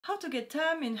How to get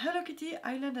time in Hello Kitty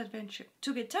Island Adventure.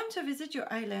 To get time to visit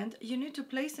your island, you need to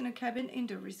place in a cabin in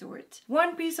the resort.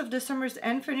 One piece of the summer's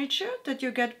end furniture that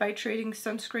you get by trading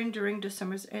sunscreen during the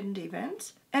summer's end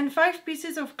event. And 5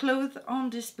 pieces of clothes on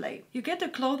display. You get a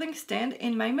clothing stand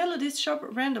in My Melody's shop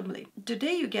randomly. The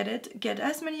day you get it, get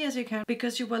as many as you can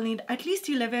because you will need at least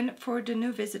 11 for the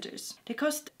new visitors. They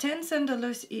cost 10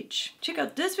 $10 each. Check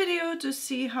out this video to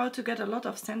see how to get a lot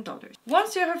of $10.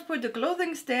 Once you have put the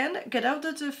clothing stand, get out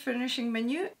of the furnishing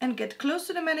menu and get close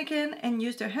to the mannequin and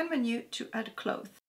use the hand menu to add clothes.